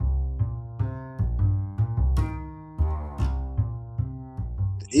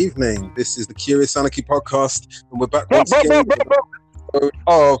evening. This is the Curious Anarchy podcast, and we're back once again with an episode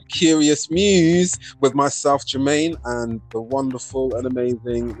of Curious Muse with myself, Jermaine, and the wonderful and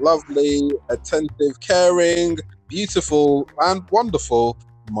amazing, lovely, attentive, caring, beautiful, and wonderful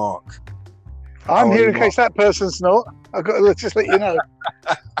Mark. I'm here in case that person's not. I've got to just let you know.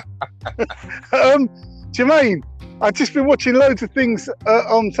 Jermaine, I've just been watching loads of things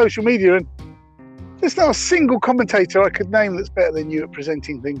on social media, and there's not a single commentator I could name that's better than you at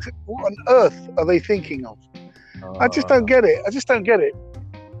presenting things. What on earth are they thinking of? I just don't get it.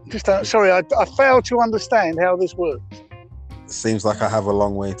 Sorry, I fail to understand how this works. Seems like I have a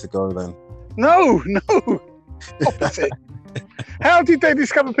long way to go then. No. Opposite. How did they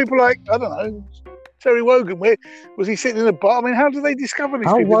discover people like, I don't know, Terry Wogan? Where was he sitting in a bar? I mean, how do they discover these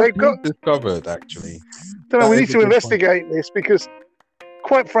people? They've got discovered, actually. Don't know, we need to investigate this because,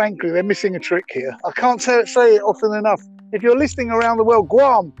 quite frankly, they're missing a trick here. I can't say it often enough. If you're listening around the world,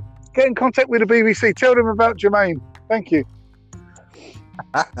 Guam, get in contact with the BBC. Tell them about Jermaine. Thank you.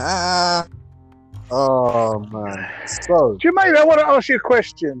 Oh, man. So, Jermaine, I want to ask you a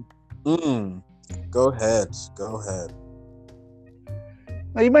question. Go ahead.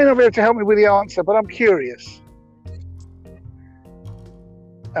 Now, you may not be able to help me with the answer, but I'm curious.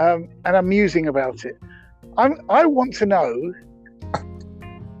 And I'm musing about it. I want to know,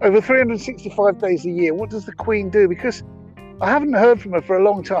 over 365 days a year, what does the Queen do? Because I haven't heard from her for a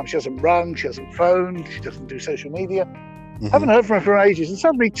long time. She hasn't rung, she hasn't phoned, she doesn't do social media. I haven't heard from her for ages. And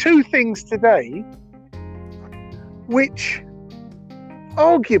suddenly two things today, which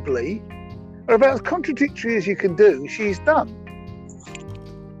arguably are about as contradictory as you can do, she's done.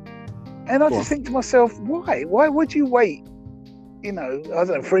 And I just think to myself, why? Why would you wait, 3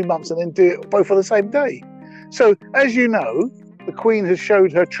 months and then do it both on the same day? So, as you know, the Queen has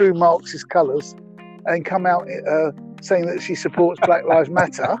showed her true Marxist colours and come out saying that she supports Black Lives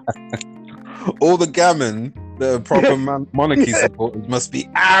Matter. All the gammon, the proper monarchy supporters must be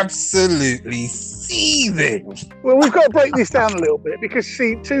absolutely seething. Well, we've got to break this down a little bit because,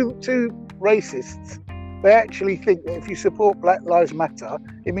 see, two racists, they actually think that if you support Black Lives Matter,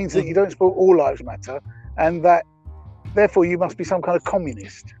 it means that you don't support All Lives Matter, and that therefore you must be some kind of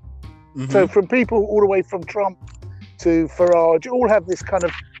communist. So from people all the way from Trump to Farage, all have this kind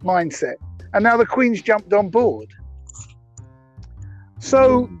of mindset. And now the Queen's jumped on board.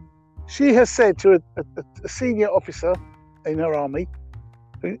 So she has said to a senior officer in her army,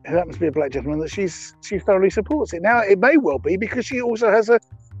 who happens to be a black gentleman, that she thoroughly supports it. Now, it may well be because she also has a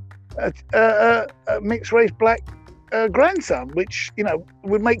mixed race black grandson, which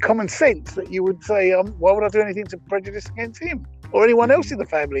would make common sense that you would say, why would I do anything to prejudice against him or anyone else in the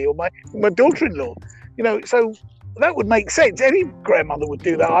family or my daughter-in-law? So that would make sense. Any grandmother would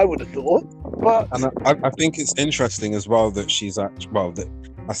do that, I would have thought. And I think it's interesting as well that she's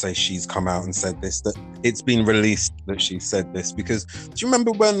come out and said this, that it's been released that she said this, because do you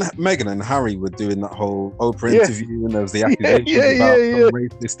remember when Meghan and Harry were doing that whole Oprah interview and there was the accusation about some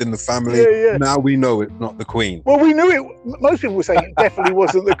racist in the family? Now we know it's not the Queen. Well, we knew it. Most people were saying it definitely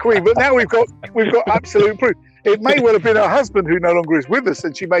wasn't the Queen, but now we've got absolute proof. It may well have been her husband who no longer is with us,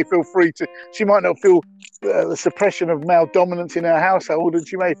 and she may feel free to. She might not feel the suppression of male dominance in her household, and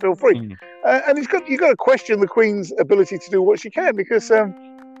she may feel free. And you've got to question the Queen's ability to do what she can, because a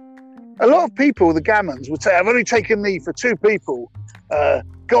lot of people, the gammons, would say, "I've only taken knee for two people,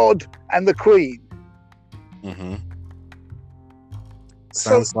 God and the Queen."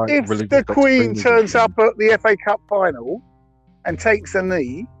 Sounds so if the Queen turns up at the FA Cup final and takes a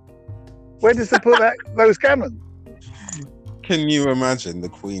knee, where does they put those gammon? Can you imagine the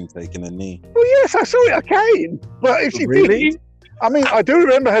Queen taking a knee? Well, yes, I saw it. I can, but if she did, I mean, I do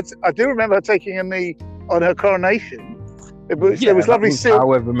remember her taking a knee on her coronation. There was lovely silk.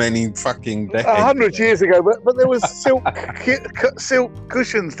 However many fucking decades. 100 years ago, but there was silk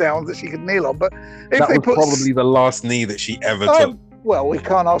cushions down that she could kneel on. But if that they was probably the last knee that she ever took. Well, we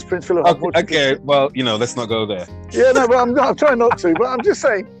can't ask Prince Philip. Okay, well, let's not go there. Yeah, no, but I'm trying not to. But I'm just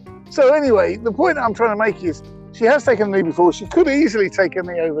saying. So anyway, the point I'm trying to make is she has taken a knee before. She could easily take a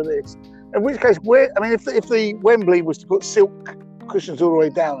knee over this. In which case, if the Wembley was to put silk cushions all the way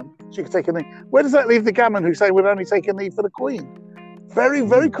down, she could take a knee. Where does that leave the gammon who say we'd only take a knee for the Queen? Very,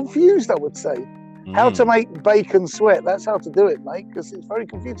 very confused, I would say. How to make bacon sweat. That's how to do it, mate, because it's very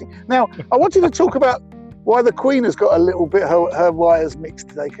confusing. Now, I wanted to talk about why the Queen has got a little bit her wires mixed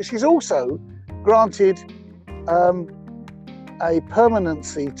today, because she's also granted a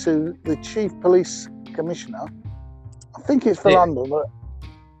permanency to the Chief Police Commissioner. I think it's for London,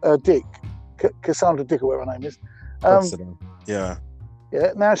 but Dick, Cassandra Dick, or whatever her name is. Yeah.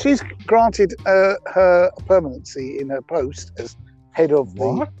 Now she's granted her permanency in her post as head of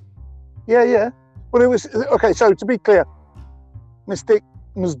What? Yeah. Well, it was okay. So to be clear, Ms.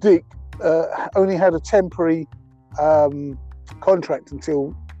 Dick only had a temporary contract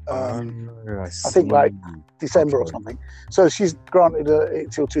until I think like December or something. So she's granted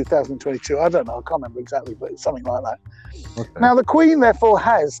it till 2022. I don't know. I can't remember exactly, but it's something like that. Okay. Now, the Queen, therefore,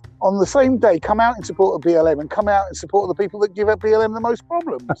 has, on the same day, come out in support of BLM and come out in support of the people that give BLM the most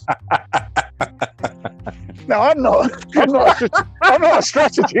problems. Now, I'm not a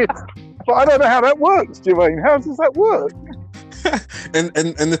strategist, but I don't know how that works, Jermaine. How does that work? and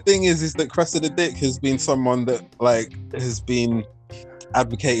the thing is that Cressida Dick has been someone that like has been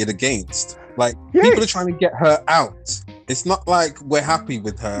advocated against. Like people are trying to get her out. It's not like we're happy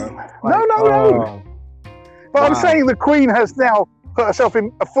with her. Like, no. But I'm saying the Queen has now put herself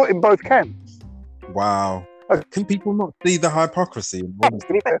a foot in both camps. Wow. Can people not see the hypocrisy?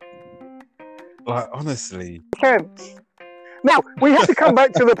 Like honestly. Camps. Now, we have to come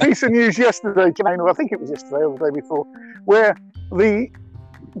back to the piece of news yesterday, Jermaine, or I think it was yesterday or the day before, where the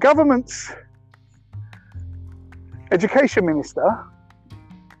government's education minister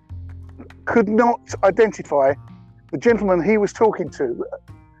could not identify the gentleman he was talking to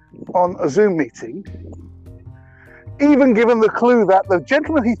on a Zoom meeting, even given the clue that the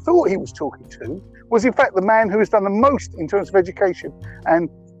gentleman he thought he was talking to was in fact the man who has done the most in terms of education and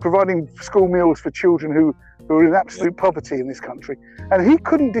providing school meals for children who are in absolute poverty in this country. And he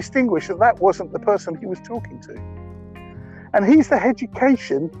couldn't distinguish that wasn't the person he was talking to. And he's the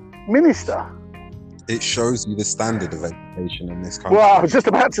education minister. It shows you the standard of education in this country. Well, I was just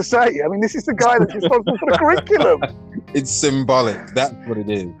about to say, I mean, this is the guy that's responsible for the curriculum. It's symbolic. That's what it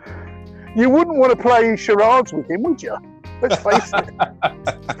is. You wouldn't want to play charades with him, would you? Let's face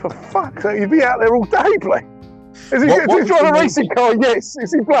it. For fuck's sake, you'd be out there all day playing. Is he driving a racing car? Yes.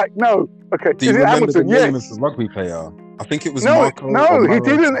 Is he black? No. Okay. Do you remember the name of the rugby player? I think it was Michael. No, he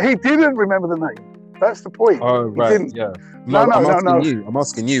didn't. He didn't remember the name. That's the point. Oh, right. Yeah. No, I'm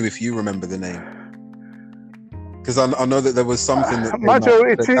asking you if you remember the name. Because I know that there was something that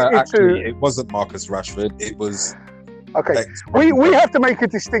it wasn't Marcus Rashford. It was. Okay. We have to make a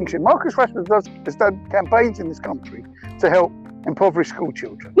distinction. Marcus Rashford has done campaigns in this country to help impoverished school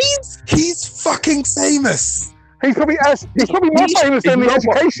children. He's fucking famous. He's probably more famous than the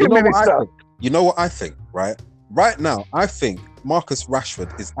education minister. You know what I think, right? Right now, I think Marcus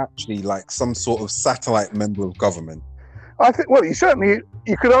Rashford is actually like some sort of satellite member of government. I think, well, you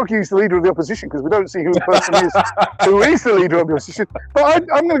could argue he's the leader of the opposition because we don't see who the person is who is the leader of the opposition. But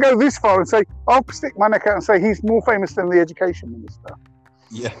I'm going to go this far and say, I'll stick my neck out and say he's more famous than the education minister.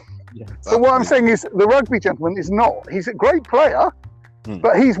 Yeah. So what I'm saying is the rugby gentleman is not. He's a great player,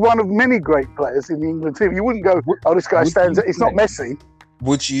 but he's one of many great players in the England team. You wouldn't go, oh, this guy stands it. It's not Messi.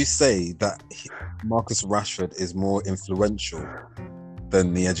 Would you say that Marcus Rashford is more influential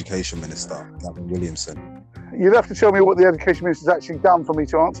than the education minister, Gavin Williamson? You'd have to tell me what the education minister's actually done for me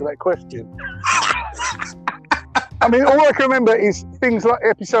to answer that question. I mean, all I can remember is things like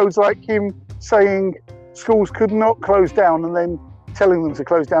episodes like him saying schools could not close down and then telling them to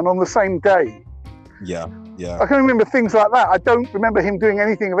close down on the same day. Yeah. I can remember things like that. I don't remember him doing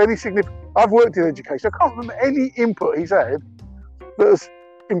anything of any significance. I've worked in education. I can't remember any input he's had that has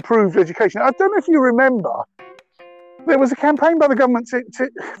improved education. I don't know if you remember, there was a campaign by the government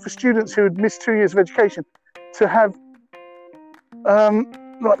for students who had missed 2 years of education to have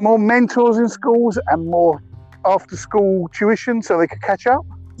like more mentors in schools and more after-school tuition so they could catch up.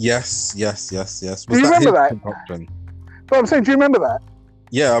 Yes. Do you remember that? Concoction? But I'm saying, do you remember that?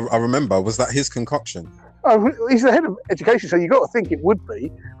 Yeah, I remember. Was that his concoction? Oh, he's the head of education, so you've got to think it would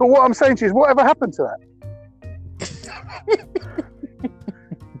be. But what I'm saying to you is, whatever happened to that?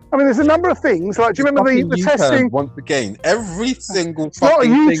 I mean, there's a number of things. Like, do you remember the testing? Once again, every single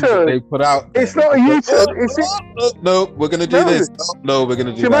fucking thing that they put out there. It's not a U-turn. Is it? No, we're going to do this. No, we're going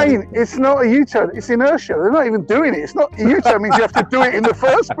to do that. Jermaine, it's not a U-turn. It's inertia. They're not even doing it. It's not a U-turn means you have to do it in the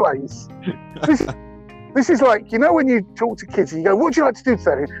first place. This is like, you know, when you talk to kids and you go, what would you like to do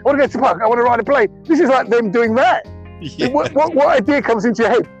today? I want to go to the park. I want to ride a plane. This is like them doing that. Yeah. What idea comes into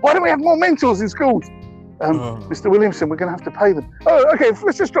your head? Why don't we have more mentors in schools? Mr. Williamson, we're going to have to pay them. Oh, okay,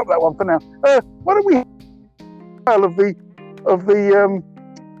 let's just drop that one for now. Why don't we have the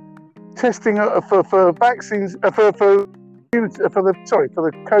testing for vaccines for the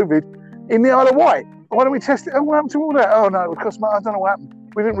COVID in the Isle of Wight? Why don't we test it? Oh, what happened to all that? Oh no, it would cost money. I don't know what happened.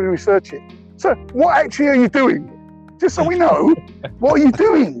 We didn't really research it. So, what actually are you doing? Just so we know, what are you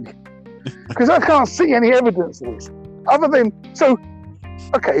doing? Because I can't see any evidence of this, other than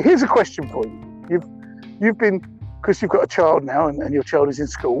okay. Here's a question for you. You've been, because you've got a child now and your child is in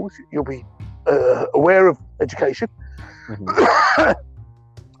school, you'll be aware of education. Mhm.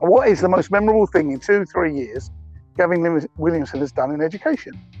 What is the most memorable thing in 2-3 years Gavin Williamson has done in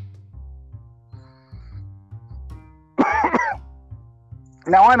education?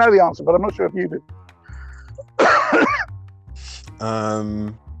 Now, I know the answer, but I'm not sure if you do.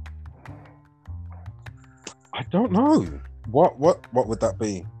 I don't know. What would that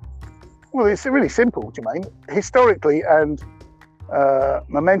be? Well, it's really simple, Jermaine. Historically and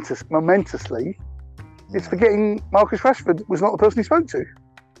momentously, it's forgetting Marcus Rashford was not the person he spoke to.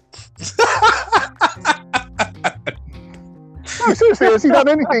 No, seriously, has he done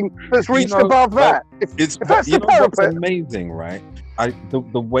anything that's reached above that? If that's the what's amazing, right? The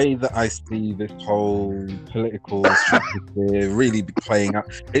way that I see this whole political stratosphere really be playing out,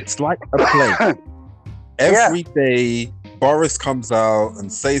 it's like a play. Every day, Boris comes out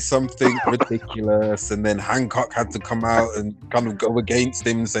and says something ridiculous, and then Hancock had to come out and kind of go against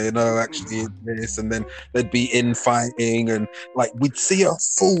him, saying, "No, actually, it's this," and then there'd be infighting, and like we'd see a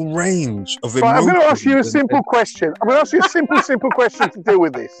full range of emotions. Right, I'm going to ask you a simple question. I'm going to ask you a simple question to deal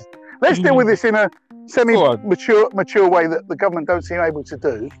with this. Let's deal with this in a semi-mature way that the government don't seem able to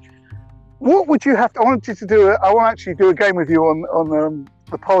do. What would you have to? I want to actually do a game with you on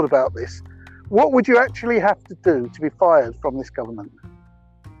the pod about this. What would you actually have to do to be fired from this government?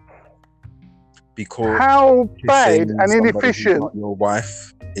 Because how bad and inefficient? Not your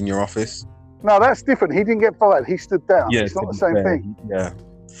wife in your office. No, that's different. He didn't get fired. He stood down. Yeah, it's not the same thing. Yeah.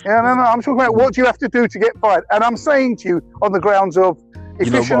 Yeah, no. I'm talking about what do you have to do to get fired, and I'm saying to you on the grounds of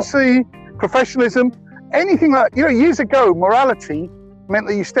efficiency, professionalism, anything like years ago, morality meant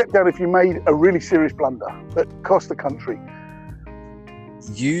that you stepped down if you made a really serious blunder that cost the country.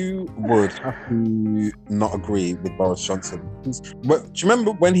 You would have to not agree with Boris Johnson. Do you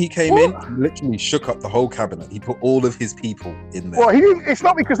remember when he came in? He literally shook up the whole cabinet. He put all of his people in there. Well, he didn't. It's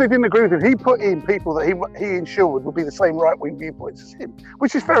not because they didn't agree with him. He put in people that he ensured would be the same right-wing viewpoints as him,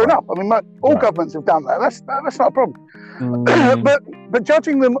 which is fair enough. I mean, all governments have done that. That's not a problem. But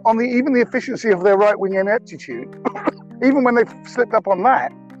judging them on even the efficiency of their right-wing ineptitude, even when they've slipped up on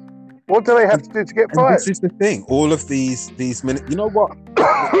that, what do they have to do to get fired? This is the thing. All of these minutes. You know what?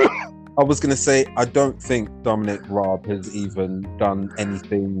 I was going to say, I don't think Dominic Raab has even done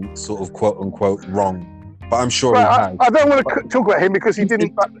anything sort of quote unquote wrong, but I'm sure he has. I don't want to talk about him because he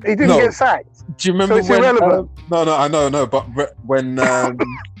didn't get sacked. Do you remember so it's irrelevant? I know, but when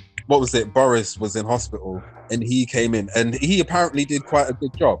what was it? Boris was in hospital and he came in and he apparently did quite a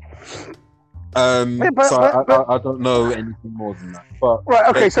good job. I don't know anything more than that. But right,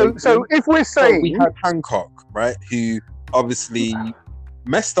 okay. So if we're saying we had Hancock, right, who obviously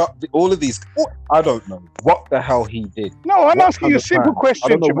messed up all of these. I don't know what the hell he did. No, I'm asking you a simple question. I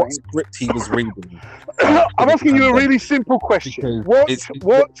don't know what script he was reading. I'm asking you a really simple question. What he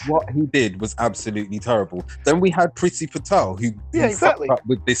did was absolutely terrible. Then we had Priti Patel, who fucked up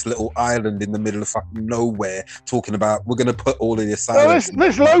with this little island in the middle of fucking nowhere, talking about we're going to put all of this.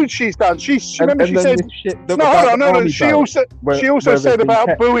 There's loads she's done. She said. No. She also said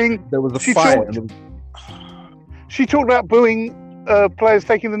about booing. There was a fire. She talked about booing players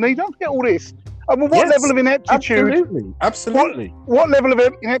taking the knee. Don't forget all this. I mean, what level of ineptitude? Absolutely. What level of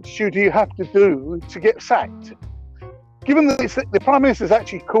ineptitude do you have to do to get sacked? Given that the Prime Minister's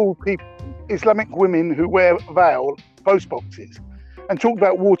actually called people Islamic women who wear veil post boxes and talked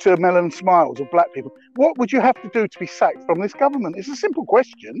about watermelon smiles of black people, what would you have to do to be sacked from this government? It's a simple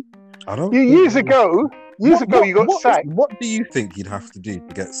question. Years ago, you got sacked. What do you think you'd have to do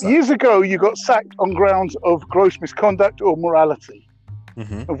to get sacked? Years ago, you got sacked on grounds of gross misconduct or morality,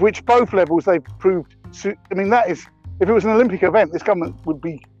 of which both levels they've proved. I mean, that is, if it was an Olympic event, this government would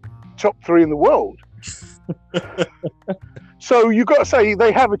be top 3 in the world. So you've got to say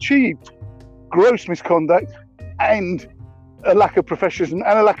they have achieved gross misconduct and a lack of professionalism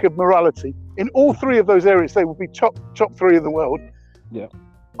and a lack of morality. In all 3 of those areas, they would be top 3 in the world. Yeah.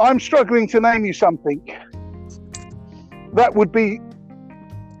 I'm struggling to name you something that would be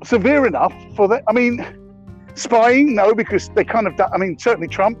severe enough for that. I mean, spying, no, because they kind of done. I mean, certainly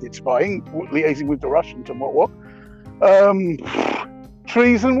Trump did spying, liaising with the Russians and what.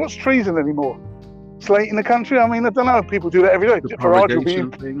 Treason, what's treason anymore? Slating the country? I mean, I don't know. People do that every day.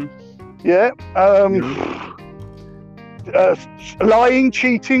 Lying,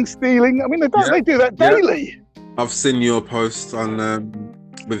 cheating, stealing. I mean, they do that daily. I've seen your post on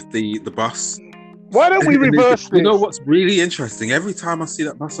with the bus. Why don't we reverse this? You know what's really interesting? Every time I see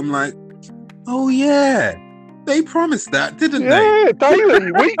that bus, I'm like, oh yeah, they promised that, didn't they? Yeah,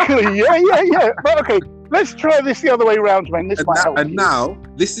 daily, weekly, yeah. But okay, let's try this the other way around, man. Now,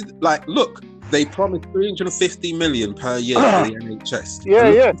 this is like, look, they promised 350 million per year to the NHS.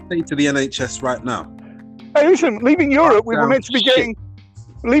 Yeah. Say to the NHS right now, Hey, listen, leaving Europe, we were meant to be Shit. getting.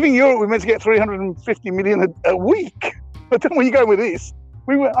 Leaving Europe, we were meant to get 350 million a week. I don't know where you go with this.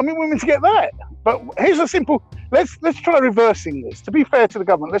 We were meant to get that. But here's a simple. Let's try reversing this. To be fair to the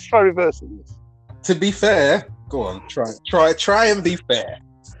government, let's try reversing this. To be fair, go on, try and be fair.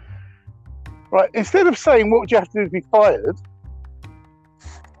 Right. Instead of saying what would you have to do to be fired,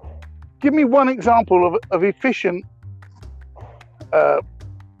 give me one example of efficient.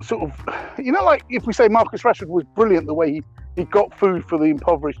 Sort of, like if we say Marcus Rashford was brilliant the way he got food for the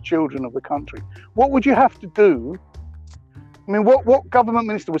impoverished children of the country, what would you have to do? I mean, what government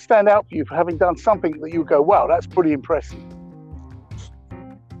minister would stand out for you for having done something that you would go, wow, that's pretty impressive?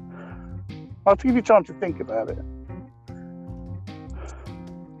 I'll give you time to think about it.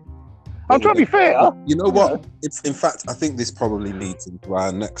 I'm trying to be fair. You know what? It's in fact, I think this probably leads into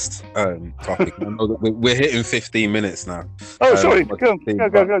our next topic. I know that we're hitting 15 minutes now. Oh, sorry. Go, Jimmy.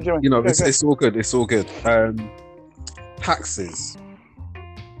 It's all good. It's all good. Taxes.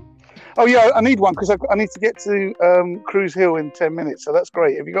 Oh yeah, I need one because I need to get to Cruise Hill in 10 minutes. So that's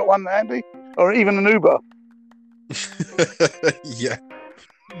great. Have you got one, Andy, or even an Uber? Yeah.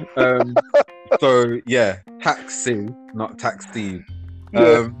 So yeah, taxing, not taxi.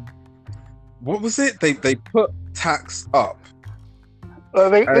 Yeah. What was it? They put tax up.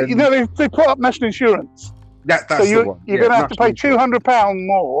 They put up national insurance. That's so the one. You're going to have to pay £200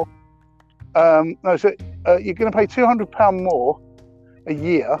 more. You're going to pay £200 more a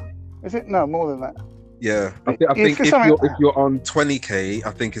year. Is it? No, more than that. Yeah, I think if you're on 20k,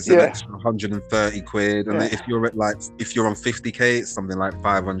 I think it's an extra 130 quid, and if you're on 50k, it's something like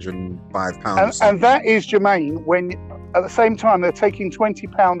 £505. And that is germane when at the same time they're taking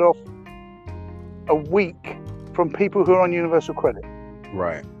 £20 off a week from people who are on universal credit.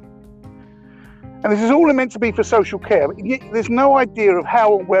 Right. And this is all meant to be for social care. But there's no idea of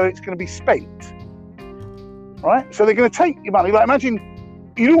how or where it's going to be spent. Right? So they're going to take your money. Like, imagine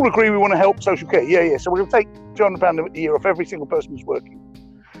you'd all agree we want to help social care. Yeah. So we're going to take £200 a year off every single person who's working.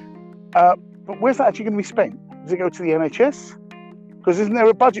 But where's that actually going to be spent? Does it go to the NHS? Because isn't there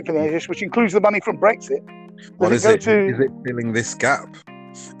a budget for the NHS which includes the money from Brexit? Is it filling this gap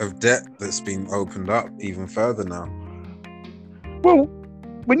of debt that's been opened up even further now? Well,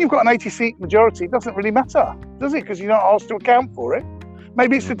 when you've got an 80-seat majority, it doesn't really matter, does it? Because you're not asked to account for it.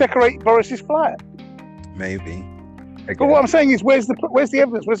 Maybe it's to decorate Boris's flat. Maybe. Again. But what I'm saying is, where's the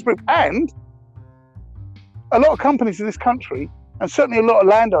evidence? Where's the proof? And a lot of companies in this country, and certainly a lot of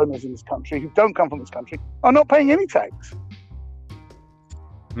landowners in this country who don't come from this country, are not paying any tax.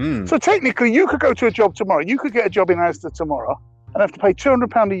 So technically, you could go to a job tomorrow. You could get a job in Asda tomorrow and have to pay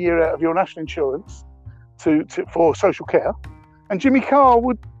 £200 a year out of your national insurance for social care, and Jimmy Carr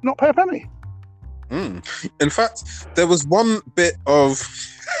would not pay a penny. In fact, there was one bit of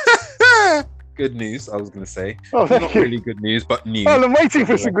good news, I was going to say. Oh, not really good news, but news. Oh, I'm waiting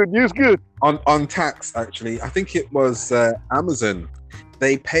for some good news. Good. On tax, actually. I think it was Amazon.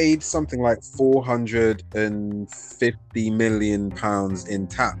 They paid something like £450 million in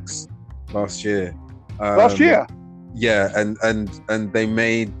tax last year. Last year? Yeah, and they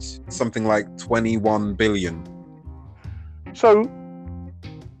made something like 21 billion. So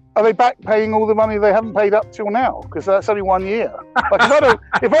are they back paying all the money they haven't paid up till now? Because that's only 1 year. Like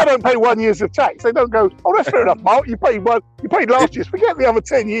if I don't pay 1 year's of tax, they don't go, oh, that's fair enough, Mark. You paid last year's. Forget the other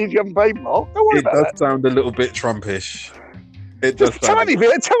 10 years you haven't paid, Mark. Don't worry about that. It does sound a little bit Trumpish. It does. Just a tiny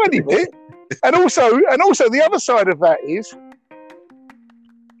bit. And also the other side of that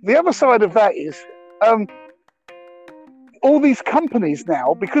is all these companies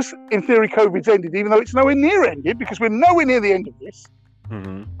now, because in theory COVID's ended, even though it's nowhere near ended, because we're nowhere near the end of this.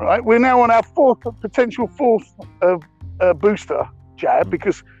 Right, we're now on our potential fourth booster jab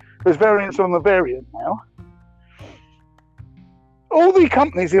because there's variants on the variant now. All the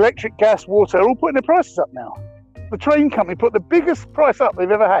companies, electric, gas, water, are all putting their prices up now. The train company put the biggest price up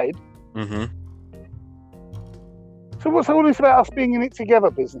they've ever had. So what's all this about us being in it together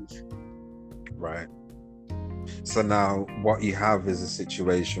business? Right. So now what you have is a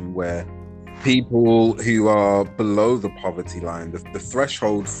situation where people who are below the poverty line, the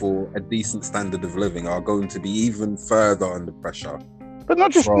threshold for a decent standard of living, are going to be even further under pressure. But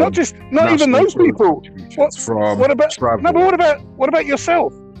not even those people. What about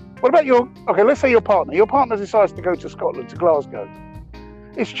yourself? What about let's say your partner. Your partner decides to go to Scotland, to Glasgow.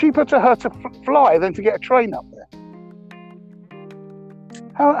 It's cheaper to her to fly than to get a train up there.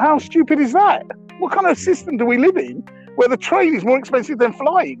 How stupid is that? What kind of system do we live in where the train is more expensive than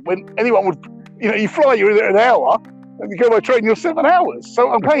flying? When anyone would, you fly, you're there an hour, and you go by train, you're 7 hours.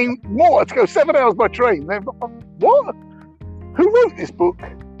 So I'm paying more to go 7 hours by train. What? Who wrote this book?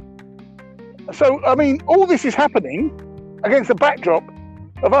 So, I mean, all this is happening against the backdrop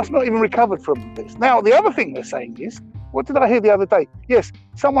of us not even recovered from this. Now, the other thing they're saying is, what did I hear the other day? Yes,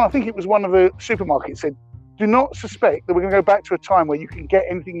 someone, I think it was one of the supermarkets, said, do not suspect that we're going to go back to a time where you can get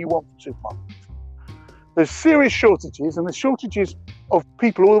anything you want from supermarkets. There's serious shortages, and there's shortages of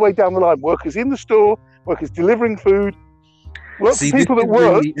people all the way down the line, workers in the store, workers delivering food, lots of people that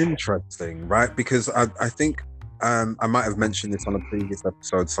work. Really interesting, right? Because I think I might have mentioned this on a previous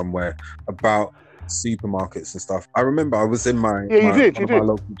episode somewhere about supermarkets and stuff. I remember I was in my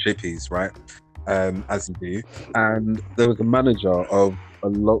local chippies, right? As you do, and there was a manager of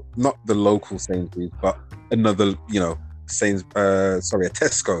not the local Sainsbury's, but another, a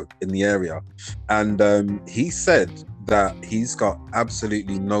Tesco in the area, and he said that he's got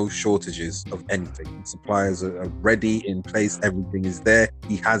absolutely no shortages of anything. Suppliers are ready, in place, everything is there.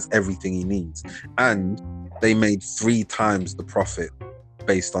 He has everything he needs, and they made 3 times the profit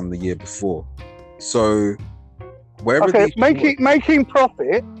based on the year before. So, making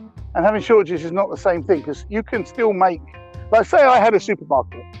profit and having shortages is not the same thing, because you can still make, like, say I had a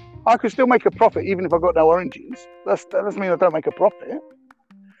supermarket, I could still make a profit even if I got no oranges. That doesn't mean I don't make a profit.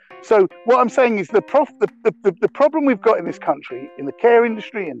 So what I'm saying is the problem we've got in this country, in the care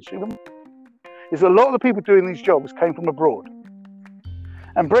industry and supermarkets, is a lot of the people doing these jobs came from abroad.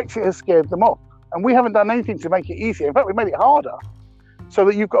 And Brexit has scared them off. And we haven't done anything to make it easier. In fact, we made it harder, so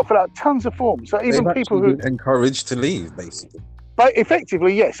that you've got to fill out tons of forms. So even people who been encouraged to leave, basically. But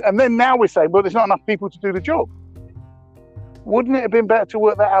effectively, yes. And then now we're saying, well, there's not enough people to do the job. Wouldn't it have been better to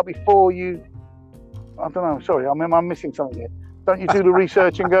work that out before you? I don't know. Sorry, I'm missing something here. Don't you do the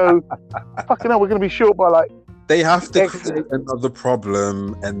research and go, fucking hell, we're going to be short by like... They have to create another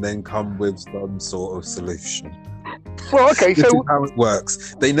problem and then come with some sort of solution. Well, okay, this so... is how it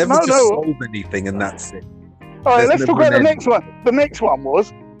works. They never solve anything and that's it. All right, let's talk about the next one. The next one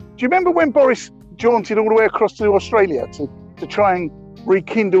was, do you remember when Boris jaunted all the way across to Australia to try and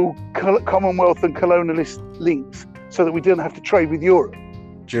rekindle Commonwealth and colonialist links so that we didn't have to trade with Europe?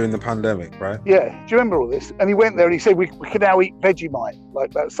 During the pandemic, right? Yeah. Do you remember all this? And he went there and he said we can now eat Vegemite.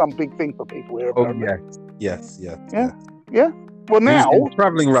 Like, that's some big thing for people here. Apparently. Oh, yes. Yeah. Well, now... He was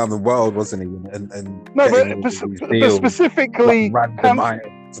travelling around the world, wasn't he? And no, but specifically... Like random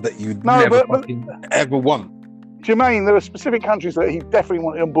items that you'd never ever want. Jermaine, there are specific countries that he definitely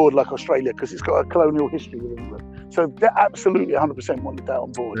wanted on board, like Australia, because it's got a colonial history with England. So they absolutely 100% wanted that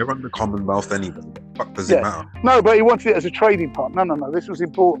on board. They're under Commonwealth anyway. What the fuck does it matter? No, but he wanted it as a trading partner. No. This was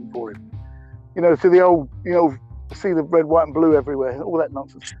important for him. To the old, see the red, white, and blue everywhere, all that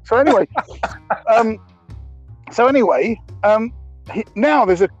nonsense. So anyway, now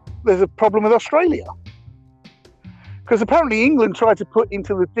there's a problem with Australia, because apparently England tried to put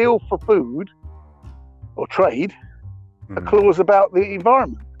into the deal for food or trade a clause about the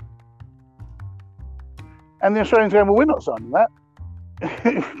environment. And the Australians going, well, we're not signing that.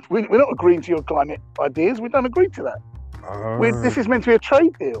 We're not agreeing to your climate ideas. We don't agree to that. This is meant to be a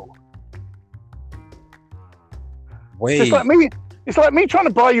trade deal. Wait. So it's like me trying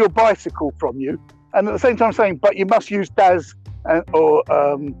to buy your bicycle from you, and at the same time saying, but you must use DAS or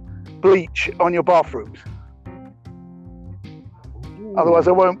bleach on your bathrooms. Otherwise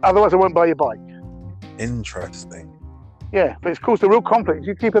I won't buy your bike. Interesting. Yeah, but it's caused a real conflict.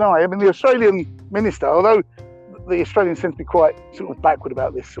 You keep an eye. I mean, the Australian minister, although the Australians seem to be quite sort of backward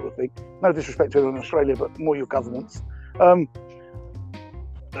about this sort of thing, no disrespect to anyone in Australia, but more your governments,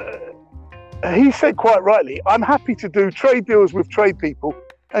 he said quite rightly, I'm happy to do trade deals with trade people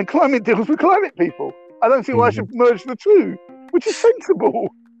and climate deals with climate people. I don't see why I should merge the two, which is sensible.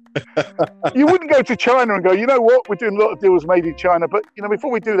 You wouldn't go to China and go, you know what, we're doing a lot of deals made in China, but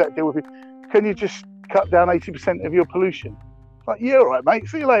before we do that deal with you, can you just cut down 80% of your pollution? It's like, yeah, all right, mate.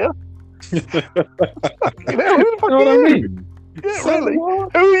 See you later. Who the fuck are you? Yeah, so really.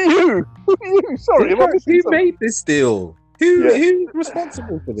 What? Who are you? Sorry, who made this deal? Who's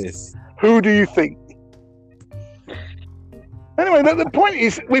responsible for this? Who do you think? Anyway, the point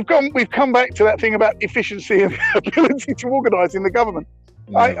is, we've come back to that thing about efficiency and ability to organise in the government.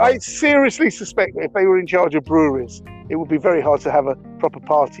 I seriously suspect that if they were in charge of breweries, it would be very hard to have a proper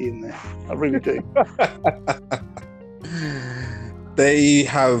party in there. I really do. They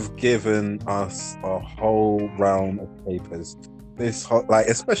have given us a whole round of papers.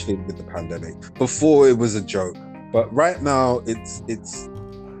 Especially with the pandemic. Before it was a joke, but right now it's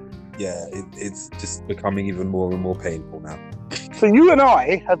just becoming even more and more painful now. So you and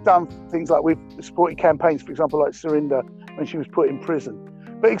I have done things like we've supported campaigns, for example, like Surinder when she was put in prison.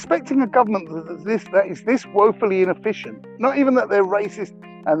 But expecting a government that is this woefully inefficient, not even that they're racist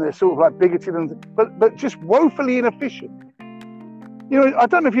and they're sort of like bigoted, but just woefully inefficient, You know, I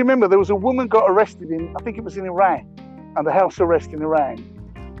don't know if you remember, there was a woman got arrested I think it was in Iran, under house arrest in Iran,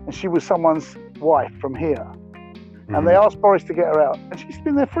 and she was someone's wife from here. And they asked Boris to get her out, and she's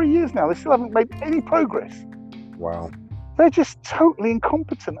been there 3 years now. They still haven't made any progress. Wow. They're just totally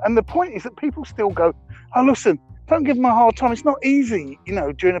incompetent. And the point is that people still go, oh, listen, don't give them a hard time. It's not easy, you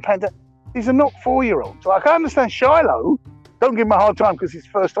know, during a pandemic. These are not 4-year-olds. Like, I understand Shiloh, don't give him a hard time because it's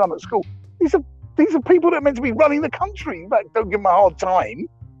first time at school. These are people that are meant to be running the country. In fact, don't give them a hard time.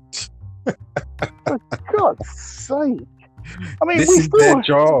 For God's sake. I mean, this is their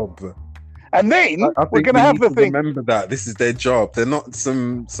job. And then I we're going to have the thing. Remember that this is their job. They're not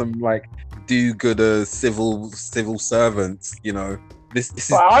some like do-gooder civil servants. You know, this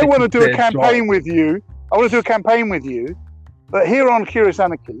is. I want to do a campaign job. with you. I want to do a campaign with you. But here on Curious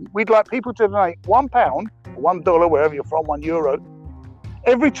Anarchy, we'd like people to donate £1, $1, wherever you're from, €1.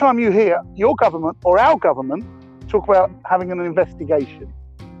 Every time you hear your government or our government talk about having an investigation.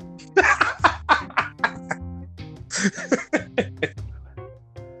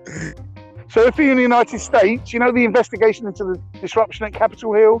 So if you're in the United States, you know the investigation into the disruption at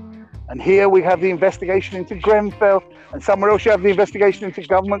Capitol Hill, and here we have the investigation into Grenfell, and somewhere else you have the investigation into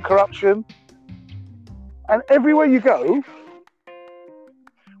government corruption. And everywhere you go,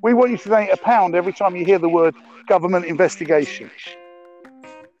 we want you to donate £1 every time you hear the word government investigation.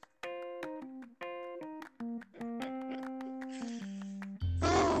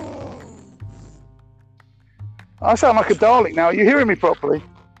 I sound like a Dalek now. Are you hearing me properly?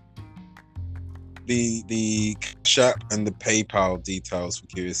 The Cash App and the PayPal details for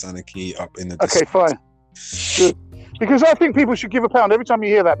Curious Anarchy up in the Okay, fine. Good. Because I think people should give £1 every time you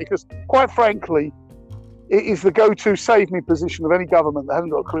hear that, because quite frankly, it is the go-to save me position of any government that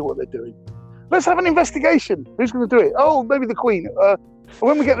hasn't got a clue what they're doing. Let's have an investigation. Who's going to do it? Oh, maybe the Queen.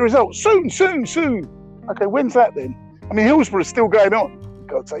 When we get the results? Soon. Okay, when's that then? I mean, Hillsborough's still going on, for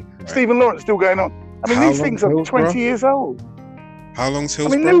God's sake. Right. Stephen Lawrence still going on. I mean, these things are 20 years old. How long's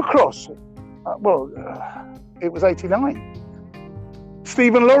Hillsborough? I mean, New Cross. It was 89.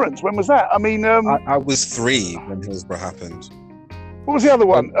 Stephen Lawrence, when was that? I mean... I was 3 when Hillsborough happened. What was the other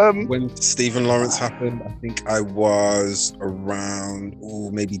one? When Stephen Lawrence happened, I think I was around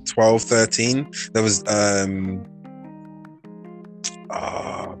maybe 12, 13. There was there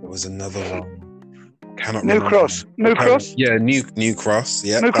was another one. Cannot New remember. Cross. New Cross? Yeah, New Cross.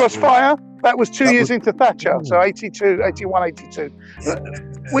 Yeah. New Cross Fire. That was 2 years into Thatcher, so 82, 81, 82.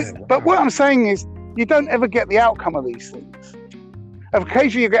 But what I'm saying is, you don't ever get the outcome of these things.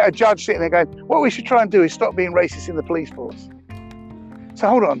 Occasionally you get a judge sitting there going, what we should try and do is stop being racist in the police force. So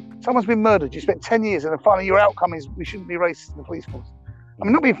hold on, someone's been murdered, you spent 10 years and then finally your outcome is we shouldn't be racist in the police force. I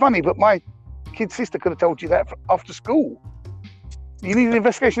mean, not being funny, but my kid's sister could have told you that after school. You need an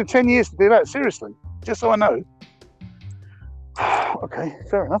investigation of 10 years to do that, seriously, just so I know. Okay,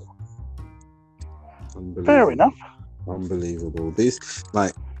 fair enough. Fair enough. Unbelievable. This,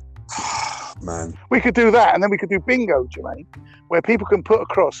 like, man. We could do that, and then we could do bingo, Jermaine, where people can put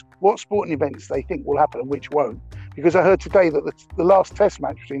across what sporting events they think will happen and which won't. Because I heard today that the last test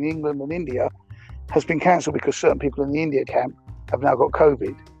match between England and India has been cancelled because certain people in the India camp have now got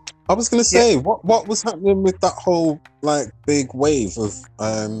COVID. I was going to say, what was happening with that whole like big wave of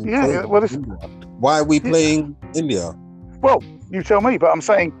why are we playing India? Well, you tell me, but I'm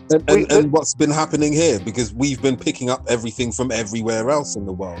saying... And what's been happening here? Because we've been picking up everything from everywhere else in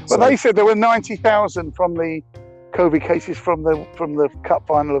the world. But they said there were 90,000 from the COVID cases from the cup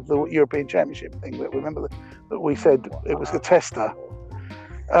final of the European Championship thing. Remember that we said it was a tester.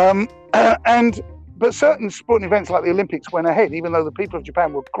 But certain sporting events like the Olympics went ahead, even though the people of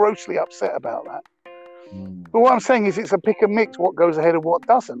Japan were grossly upset about that. But what I'm saying is it's a pick and mix what goes ahead and what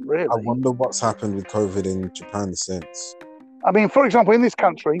doesn't, really. I wonder what's happened with COVID in Japan since. I mean, for example, in this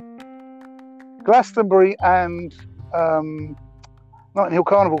country, Glastonbury and Notting Hill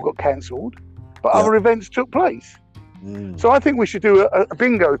Carnival got cancelled, but other events took place. So I think we should do a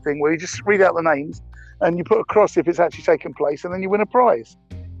bingo thing where you just read out the names and you put a cross if it's actually taken place, and then you win a prize.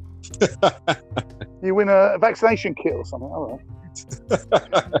 You win a vaccination kit or something. I don't know.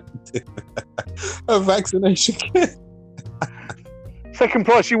 A vaccination kit. Second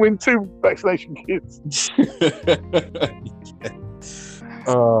prize, you win 2 vaccination kits.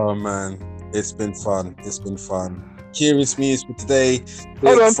 Oh man, it's been fun. Curious Muse for today.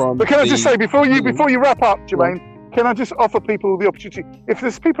 Hold on, but can I just say before you wrap up, Jermaine, can I just offer people the opportunity? If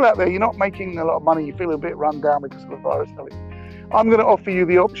there's people out there, you're not making a lot of money, you feel a bit run down because of the virus, I'm going to offer you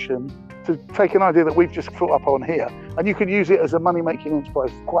the option to take an idea that we've just thought up on here, and you can use it as a money-making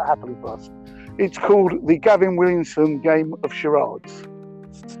enterprise quite happily for us. It's called the Gavin Williamson game of charades.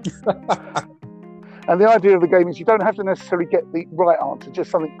 And the idea of the game is you don't have to necessarily get the right answer,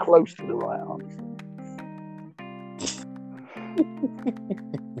 just something close to the right answer.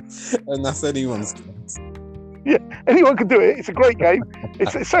 And that's anyone's guess. Yeah, anyone can do it. It's a great game.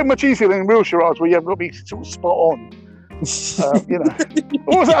 It's so much easier than real charades where you haven't got to be sort of spot on. You know.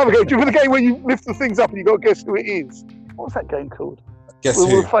 What was that other game? Do you remember the game where you lift the things up and you got to guess who it is? What was that game called? Guess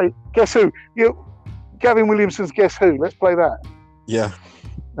who? Guess who? Gavin Williamson's Guess Who. Let's play that. Yeah.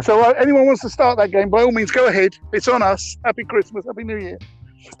 So anyone wants to start that game, by all means, go ahead. It's on us. Happy Christmas, Happy New Year.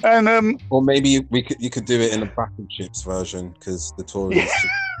 And or maybe you could do it in a battleships version because the Tories. Yeah,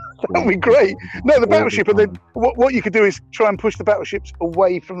 that would be great. No, the battleship, and then what you could do is try and push the battleships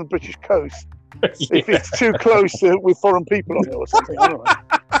away from the British coast. Yeah. If it's too close with foreign people on it or something. I don't know.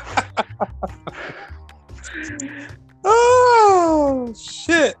 Oh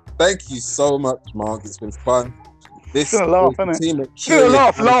shit! Thank you so much, Mark. It's been fun. This is laugh, isn't it? It's gonna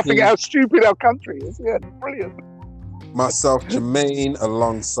laugh, laughing at how stupid our country is. Yeah, brilliant. Myself, Jermaine,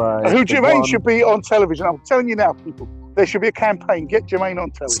 alongside. Who Jermaine should be on television. I'm telling you now, people. There should be a campaign. Get Jermaine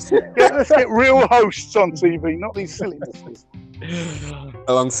on television. Let's get real hosts on TV, not these sillinesses.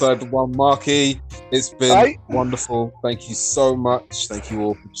 Alongside the one Marky. It's been wonderful. Thank you so much. Thank you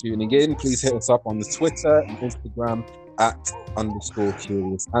all for tuning in. Please hit us up on the Twitter and Instagram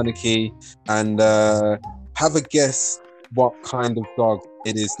 @_Curious Anarchy and have a guess what kind of dog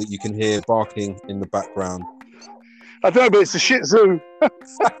it is that you can hear barking in the background. I don't know, but it's a Shih Tzu.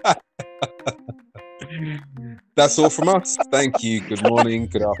 That's all from us. Thank you. Good morning,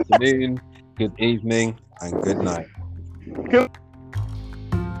 good afternoon, good evening, and good night. Good.